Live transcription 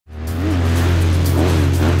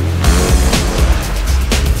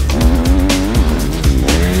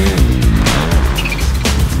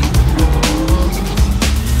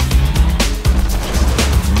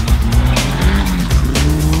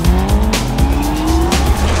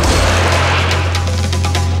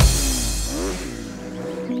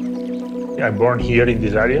I'm born here in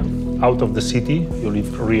this area, out of the city. You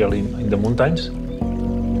live really in the mountains.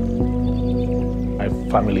 My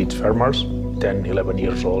family is farmers. 10, 11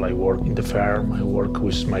 years old, I work in the farm. I work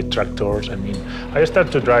with my tractors. I mean, I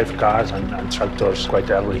started to drive cars and tractors quite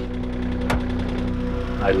early.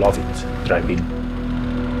 I love it, driving.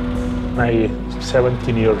 I'm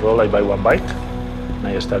 17 years old, I buy one bike, and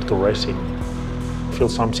I start to racing. I feel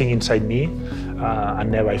something inside me I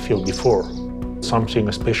never felt before.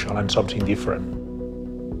 Something special and something different.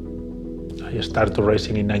 I started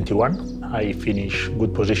racing in '91. I finished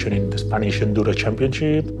good position in the Spanish Enduro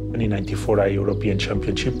Championship. And in '94, I European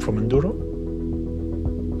Championship from Enduro.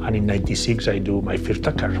 And in '96, I do my first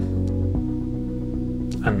Dakar.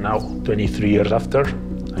 And now, 23 years after,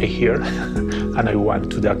 I'm here and I won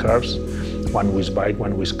 2 Dakars, one with bike,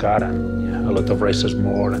 one with car, and yeah, a lot of races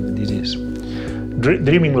more. And this is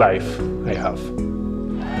dreaming life I have.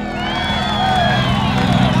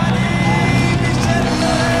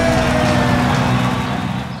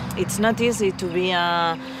 It's not easy to be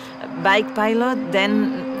a bike pilot,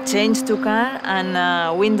 then change to car and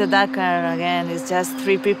win the Dakar again. It's just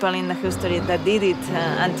 3 people in the history that did it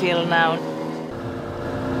until now.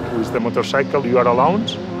 With the motorcycle, you are alone.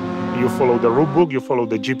 You follow the route book, you follow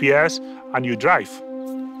the GPS, and you drive.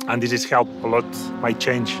 And this has helped a lot my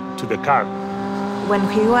change to the car. When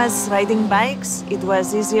he was riding bikes, it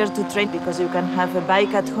was easier to train because you can have a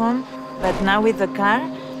bike at home. But now with the car,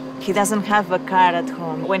 he doesn't have a car at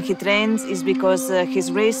home. When he trains, it's because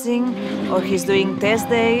he's racing or he's doing test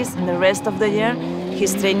days, and the rest of the year,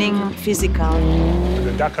 he's training physical.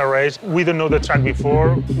 The Dakar race, we don't know the track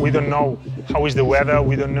before, we don't know how is the weather,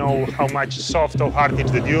 we don't know how much soft or hard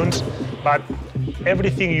is the dunes, but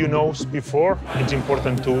everything you know before, it's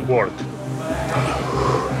important to work.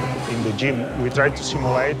 In the gym, we try to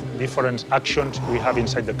simulate different actions we have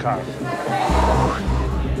inside the car.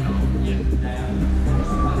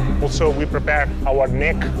 Also, we prepare our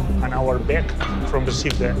neck and our back from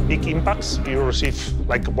receive the big impacts. You receive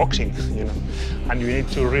like boxing, you know, and you need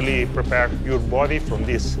to really prepare your body from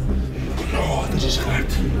this. Oh, this is hard.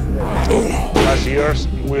 Last years,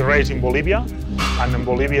 we raced in Bolivia, and in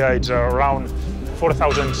Bolivia it's around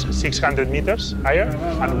 4,600 meters higher,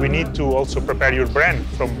 and we need to also prepare your brain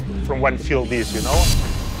from one field this, you know.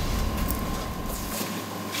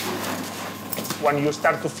 When you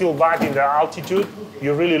start to feel bad in the altitude,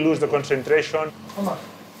 you really lose the concentration.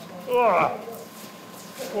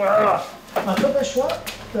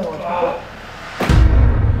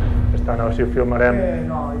 Esta noche filmarem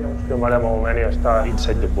el moment està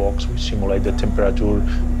inside the box. We simulate the temperature,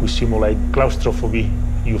 we simulate claustrophobia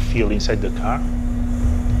you feel inside the car.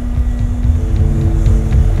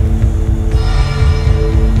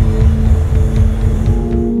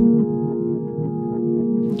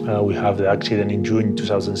 We have the accident in June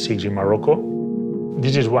 2006 in Morocco.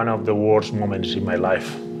 This is one of the worst moments in my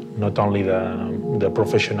life. Not only the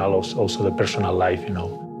professional, also the personal life, you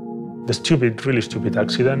know. The stupid, really stupid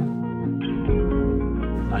accident.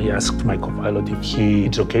 I asked my co-pilot if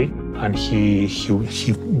it's okay, and he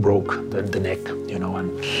broke the neck, you know, and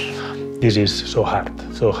this is so hard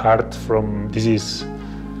this is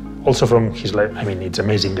also from his life. I mean, it's an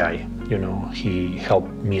amazing guy, you know. He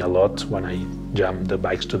helped me a lot when I jumped the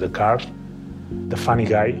bikes to the cars. The funny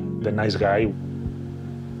guy, the nice guy.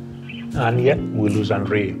 And yet we lose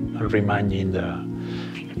Henri Magny in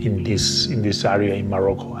this area in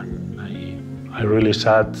Morocco, and I really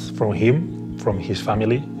sad from him, from his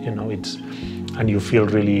family, you know. And you feel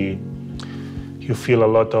a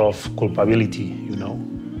lot of culpability, you know.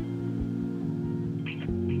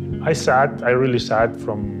 I really sad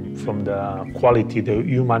from the quality, the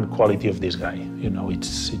human quality of this guy, you know.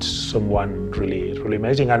 It's someone really, really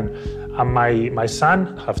amazing. And my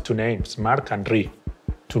son have 2 names, Marc and Henri,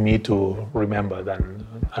 to me to remember than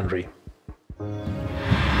Henri.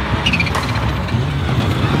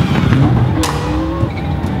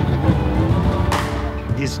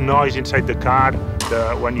 This noise inside the car,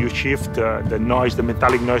 when you shift, the noise, the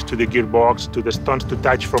metallic noise to the gearbox, to the stones to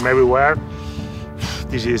touch from everywhere,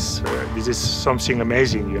 this is something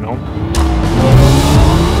amazing, you know.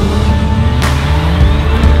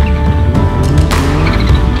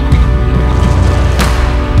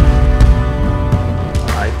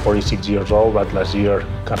 I'm 46 years old, but last year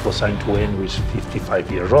Carlos Sainz won was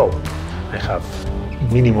 55 years old. I have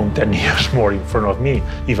minimum 10 years more in front of me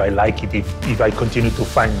if I like it, if I continue to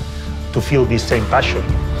feel this same passion.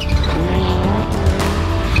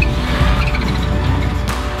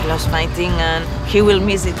 He loves fighting and he will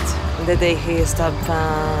miss it the day he stops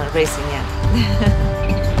racing, yeah.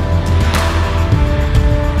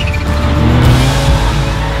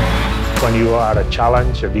 When you are a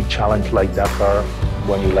challenge, a big challenge like Dakar,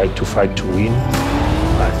 when you like to fight to win,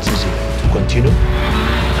 it's easy to continue.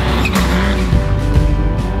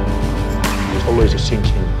 Always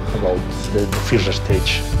thinking about the first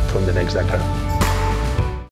stage from the next Dakar.